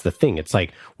that's the thing. It's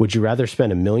like, would you rather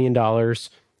spend $1 million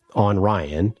on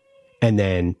Ryan and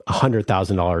then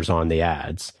 $100,000 on the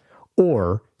ads,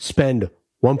 or spend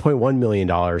 $1.1 million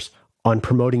on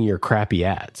promoting your crappy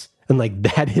ads? And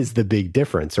that is the big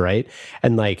difference, right?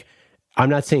 And I'm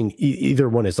not saying either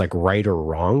one is right or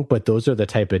wrong, but those are the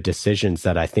type of decisions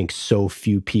that I think so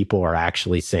few people are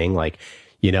actually saying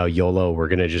YOLO, we're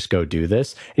going to just go do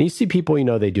this. And you see people,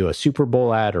 they do a Super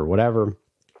Bowl ad or whatever,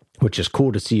 which is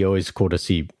cool to see, always cool to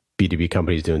see B2B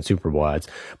companies doing Super Bowl ads.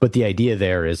 But the idea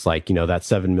there is that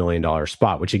 $7 million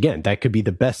spot, which again, that could be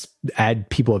the best ad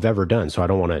people have ever done. So I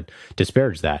don't want to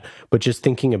disparage that, but just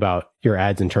thinking about your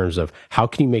ads in terms of how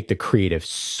can you make the creative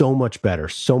so much better,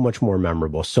 so much more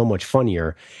memorable, so much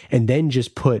funnier, and then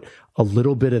just put a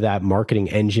little bit of that marketing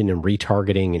engine and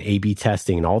retargeting and A/B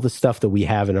testing and all the stuff that we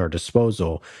have in our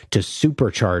disposal to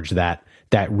supercharge that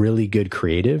really good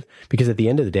creative. Because at the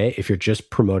end of the day, if you're just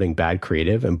promoting bad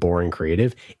creative and boring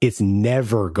creative, it's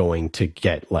never going to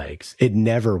get legs. It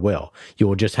never will. You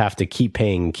will just have to keep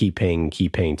paying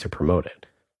to promote it.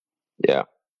 Yeah.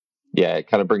 Yeah, it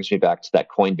kind of brings me back to that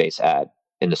Coinbase ad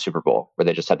in the Super Bowl where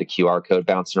they just had the QR code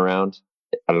bouncing around.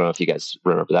 I don't know if you guys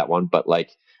remember that one, but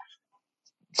like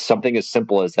something as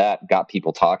simple as that got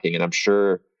people talking. And I'm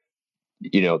sure,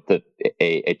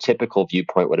 a typical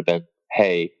viewpoint would have been,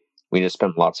 hey, we need to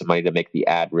spend lots of money to make the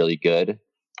ad really good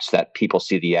so that people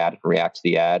see the ad and react to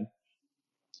the ad.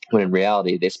 When in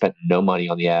reality, they spent no money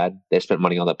on the ad. They spent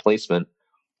money on the placement.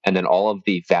 And then all of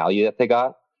the value that they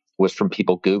got was from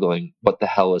people Googling, what the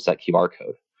hell is that QR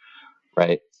code?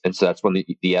 Right. And so that's when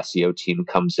the SEO team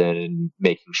comes in and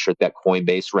making sure that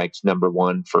Coinbase ranks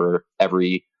 #1 for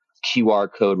every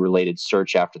QR code related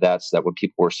search after that. So that when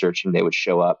people were searching, they would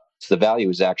show up. So the value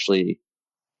is actually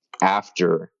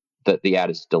after the ad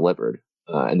is delivered.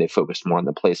 And they focused more on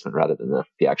the placement rather than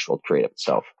the actual creative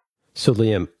itself. So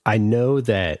Liam, I know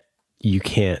that you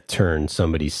can't turn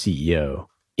somebody's CEO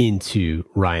into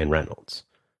Ryan Reynolds.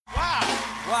 Wow.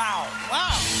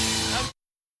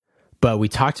 But we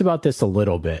talked about this a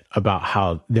little bit about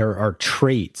how there are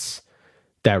traits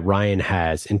that Ryan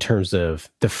has in terms of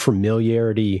the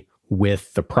familiarity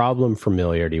with the problem,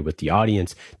 familiarity with the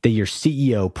audience that your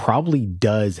CEO probably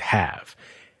does have.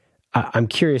 I'm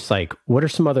curious, like, what are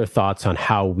some other thoughts on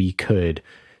how we could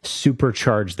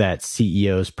supercharge that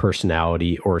CEO's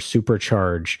personality or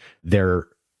supercharge their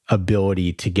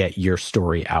ability to get your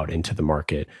story out into the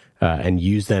market and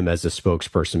use them as a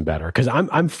spokesperson better? Because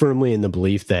I'm firmly in the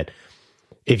belief that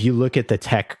if you look at the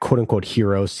tech, quote unquote,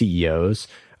 hero CEOs,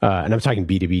 and I'm talking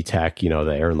B2B tech, the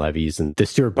Aaron Levy's and the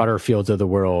Stuart Butterfields of the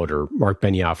world, or Mark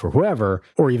Benioff or whoever,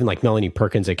 or even like Melanie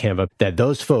Perkins at Canva, that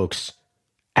those folks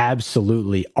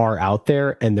absolutely are out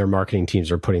there and their marketing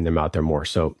teams are putting them out there more.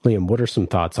 So Liam, what are some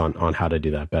thoughts on how to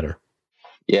do that better?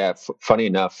 Yeah, funny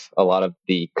enough, a lot of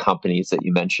the companies that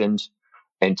you mentioned,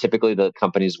 and typically the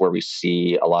companies where we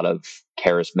see a lot of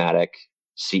charismatic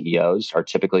CEOs are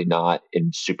typically not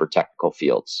in super technical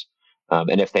fields.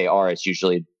 And if they are, it's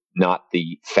usually not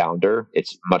the founder.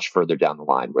 It's much further down the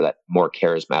line where that more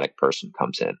charismatic person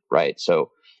comes in, right? So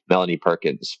Melanie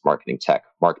Perkins, marketing tech,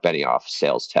 Mark Benioff,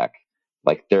 sales tech,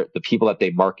 like the people that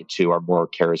they market to are more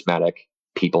charismatic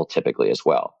people typically as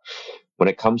well. When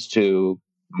it comes to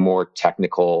more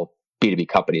technical B2B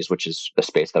companies, which is the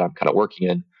space that I'm kind of working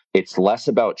in, it's less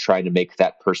about trying to make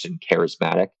that person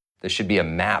charismatic. There should be a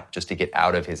map just to get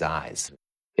out of his eyes.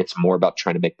 It's more about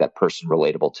trying to make that person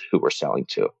relatable to who we're selling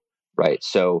to, right?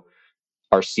 So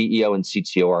our CEO and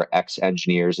CTO are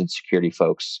ex-engineers and security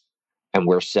folks, and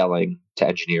we're selling to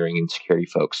engineering and security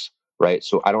folks, right?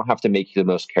 So I don't have to make you the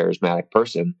most charismatic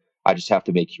person. I just have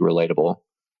to make you relatable.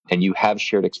 And you have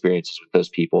shared experiences with those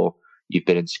people. You've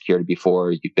been in security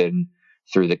before. You've been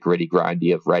through the gritty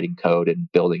grindy of writing code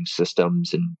and building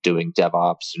systems and doing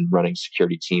DevOps and running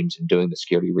security teams and doing the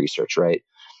security research, right?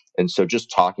 And so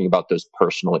just talking about those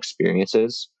personal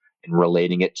experiences and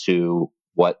relating it to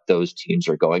what those teams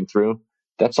are going through,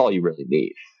 that's all you really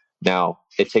need. Now,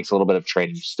 it takes a little bit of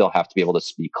training. You still have to be able to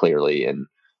speak clearly and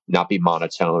not be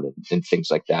monotone and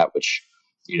things like that, which,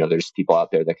 there's people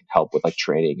out there that can help with like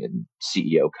training and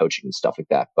CEO coaching and stuff like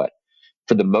that. But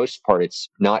for the most part, it's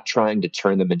not trying to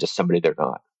turn them into somebody they're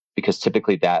not, because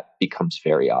typically that becomes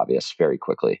very obvious very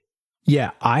quickly.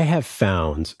 Yeah, I have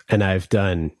found, and I've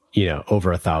done,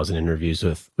 over 1,000 interviews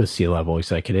with C-level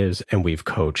executives, and we've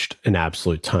coached an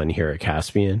absolute ton here at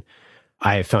Caspian.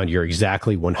 I have found you're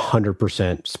exactly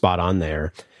 100% spot on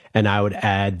there. And I would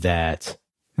add that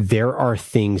there are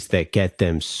things that get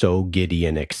them so giddy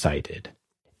and excited.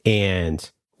 And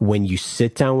when you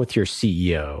sit down with your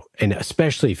CEO, and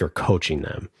especially if you're coaching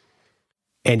them,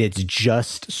 and it's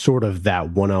just sort of that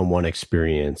one-on-one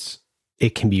experience,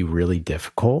 it can be really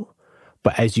difficult.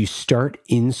 But as you start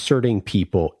inserting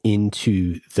people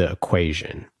into the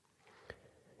equation,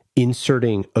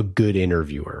 inserting a good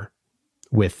interviewer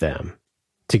with them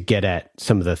to get at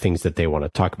some of the things that they want to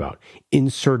talk about,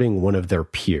 inserting one of their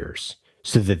peers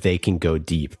so that they can go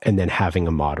deep, and then having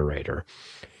a moderator,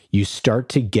 you start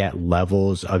to get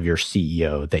levels of your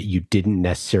CEO that you didn't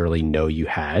necessarily know you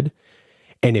had.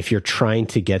 And if you're trying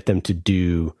to get them to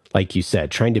do, like you said,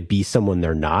 trying to be someone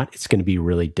they're not, it's going to be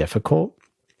really difficult.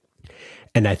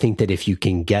 And I think that if you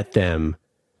can get them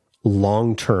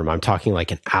long term, I'm talking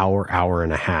like an hour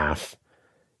and a half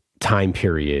time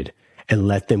period, and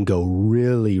let them go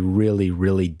really, really,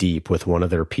 really deep with one of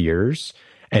their peers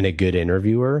and a good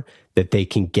interviewer, that they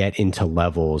can get into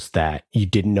levels that you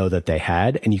didn't know that they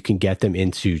had, and you can get them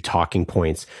into talking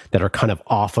points that are kind of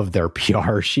off of their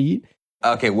PR sheet.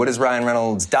 Okay, what is Ryan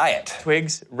Reynolds' diet?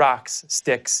 Twigs, rocks,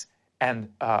 sticks, and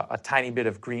a tiny bit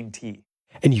of green tea.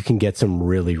 And you can get some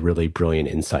really, really brilliant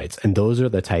insights. And those are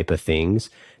the type of things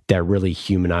that really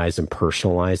humanize and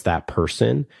personalize that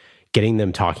person, getting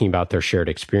them talking about their shared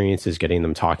experiences, getting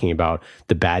them talking about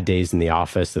the bad days in the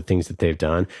office, the things that they've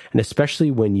done. And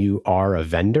especially when you are a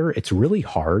vendor, it's really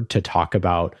hard to talk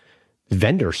about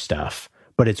vendor stuff,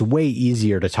 but it's way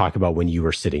easier to talk about when you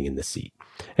were sitting in the seat.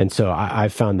 And so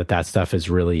I've found that stuff is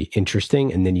really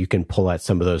interesting. And then you can pull at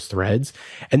some of those threads.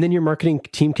 And then your marketing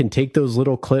team can take those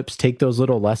little clips, take those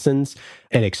little lessons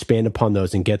and expand upon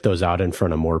those and get those out in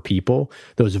front of more people,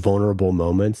 those vulnerable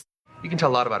moments. You can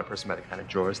tell a lot about a person by the kind of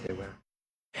drawers they wear.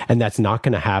 And that's not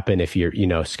going to happen if you're,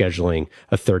 scheduling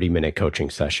a 30-minute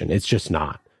coaching session. It's just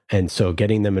not. And so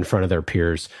getting them in front of their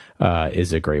peers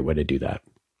is a great way to do that.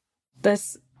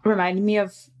 This reminded me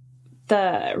of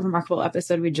the remarkable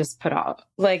episode we just put out.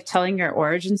 Like, telling your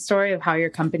origin story of how your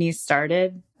company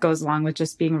started goes along with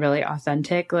just being really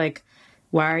authentic. Like,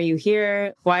 why are you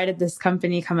here? Why did this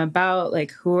company come about?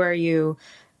 Like, who are you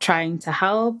trying to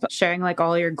help? Sharing like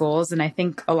all your goals. And I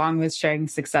think along with sharing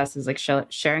success is like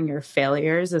sharing your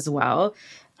failures as well.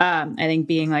 I think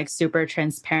being like super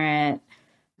transparent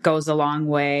goes a long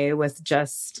way with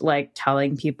just like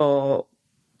telling people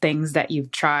things that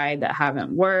you've tried that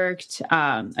haven't worked.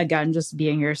 Again, just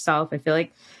being yourself. I feel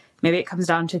like maybe it comes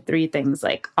down to 3 things,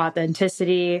 like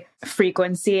authenticity,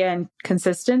 frequency, and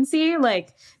consistency.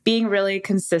 Like being really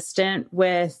consistent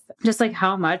with just like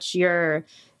how much you're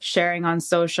sharing on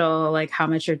social, like how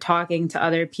much you're talking to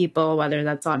other people, whether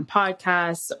that's on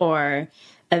podcasts or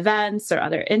events or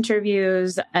other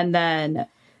interviews. And then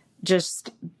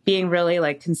just being really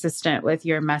like consistent with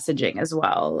your messaging as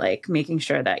well, like making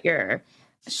sure that you're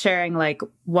sharing like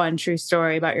one true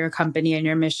story about your company and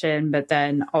your mission, but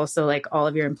then also like all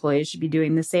of your employees should be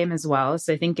doing the same as well.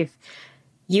 So I think if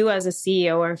you as a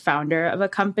CEO or founder of a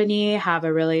company have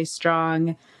a really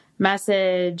strong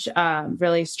message,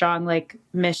 really strong like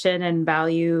mission and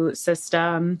value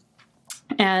system,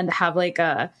 and have like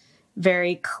a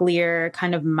very clear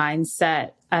kind of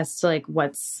mindset as to like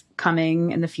what's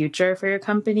coming in the future for your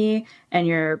company, and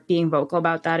you're being vocal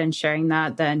about that and sharing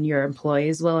that, then your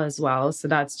employees will as well. So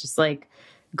that's just like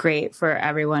great for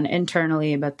everyone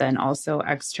internally, but then also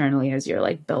externally as you're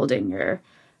like building your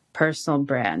personal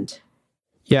brand.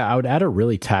 Yeah, I would add a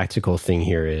really tactical thing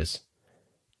here is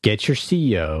get your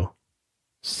CEO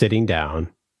sitting down,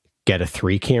 get a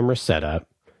 3-camera setup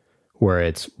where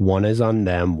it's one is on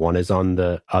them, one is on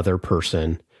the other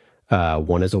person,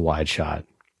 one is a wide shot,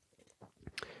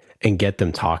 and get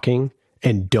them talking.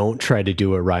 And don't try to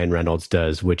do what Ryan Reynolds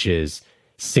does, which is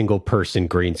single person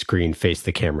green screen, face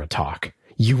the camera talk.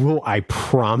 You will, I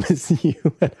promise you,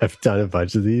 and I've done a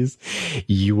bunch of these,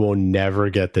 you will never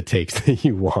get the takes that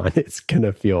you want. It's going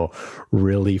to feel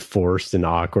really forced and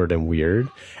awkward and weird.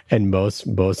 And most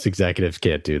executives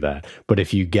can't do that. But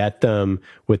if you get them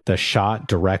with the shot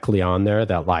directly on there,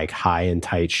 that like high and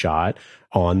tight shot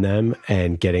on them,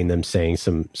 and getting them saying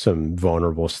some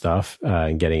vulnerable stuff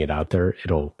and getting it out there,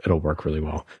 it'll work really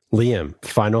well. Liam,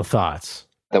 final thoughts?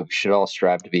 That we should all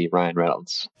strive to be Ryan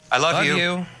Reynolds. I love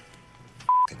you.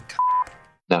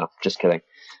 No, just kidding.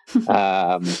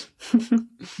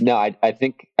 No, I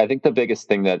think the biggest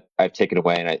thing that I've taken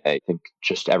away, and I think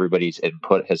just everybody's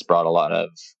input has brought a lot of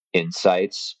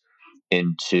insights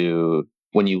into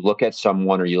when you look at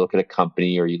someone, or you look at a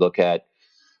company, or you look at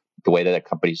the way that a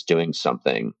company's doing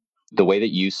something, the way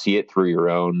that you see it through your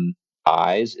own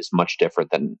eyes is much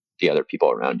different than the other people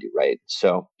around you, right?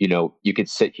 So, you could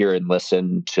sit here and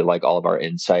listen to like all of our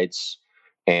insights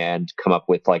and come up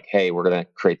with like, hey, we're going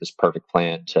to create this perfect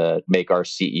plan to make our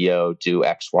CEO do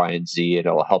X, Y, and Z, and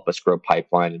it'll help us grow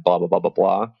pipeline and blah, blah, blah, blah,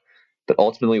 blah. But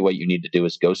ultimately what you need to do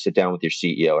is go sit down with your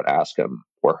CEO and ask him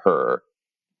or her,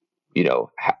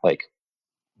 like,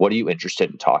 what are you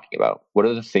interested in talking about? What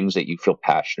are the things that you feel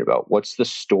passionate about? What's the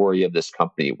story of this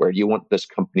company? Where do you want this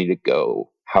company to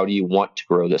go? How do you want to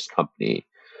grow this company?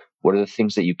 What are the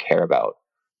things that you care about?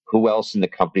 Who else in the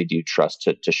company do you trust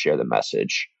to share the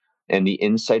message? And the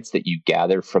insights that you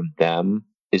gather from them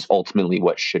is ultimately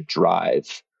what should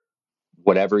drive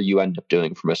whatever you end up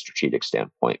doing from a strategic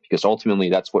standpoint. Because ultimately,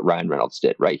 that's what Ryan Reynolds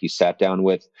did, right? He sat down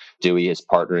with Dewey, his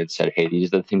partner, and said, hey,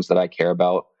 these are the things that I care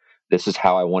about. This is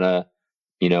how I want to,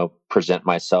 present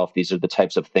myself. These are the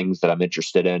types of things that I'm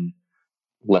interested in.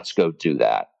 Let's go do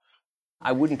that.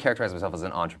 I wouldn't characterize myself as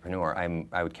an entrepreneur.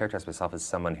 I would characterize myself as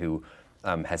someone who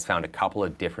has found a couple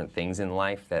of different things in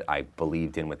life that I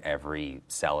believed in with every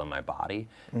cell in my body,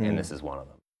 and this is one of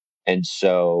them. And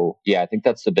so, I think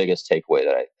that's the biggest takeaway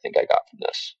that I think I got from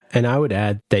this. And I would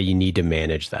add that you need to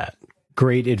manage that.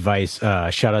 Great advice.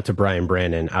 Shout out to Brian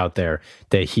Brandon out there,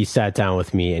 that he sat down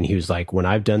with me and he was like, when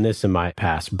I've done this in my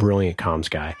past, brilliant comms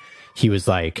guy, he was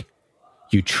like,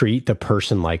 you treat the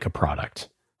person like a product.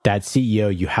 that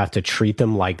CEO, you have to treat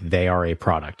them like they are a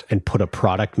product and put a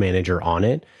product manager on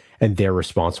it, and they're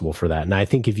responsible for that. And I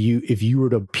think if you were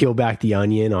to peel back the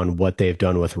onion on what they've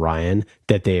done with Ryan,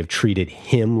 that they have treated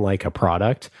him like a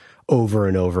product over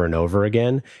and over and over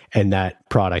again, and that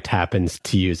product happens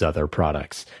to use other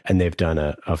products. And they've done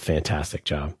a fantastic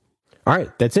job. All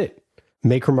right, that's it.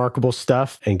 Make remarkable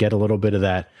stuff and get a little bit of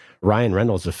that Ryan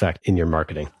Reynolds effect in your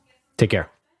marketing. Take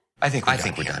care. I think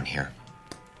we're done here.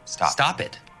 Stop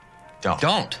it.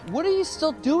 Don't. What are you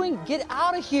still doing? Get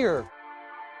out of here.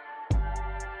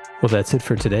 Well, that's it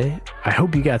for today. I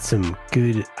hope you got some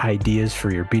good ideas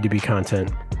for your B2B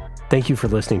content. Thank you for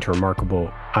listening to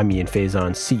Remarkable. I'm Ian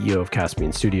Faison, CEO of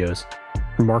Caspian Studios.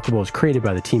 Remarkable is created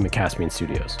by the team at Caspian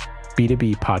Studios,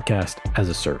 B2B podcast as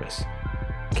a service.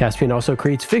 Caspian also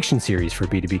creates fiction series for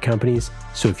B2B companies,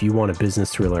 so if you want a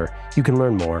business thriller, you can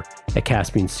learn more at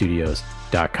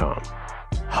caspianstudios.com.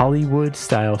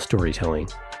 Hollywood-style storytelling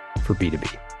for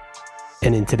B2B.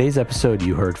 And in today's episode,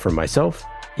 you heard from myself,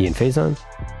 Ian Faison,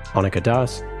 Annika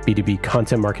Das, B2B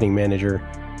Content Marketing Manager,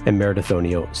 and Meredith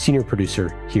O'Neill, Senior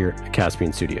Producer here at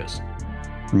Caspian Studios.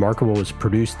 Remarkable was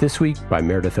produced this week by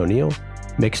Meredith O'Neill,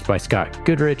 mixed by Scott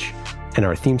Goodrich, and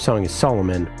our theme song is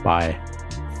Solomon by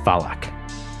Falak.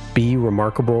 Be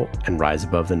remarkable and rise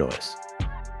above the noise.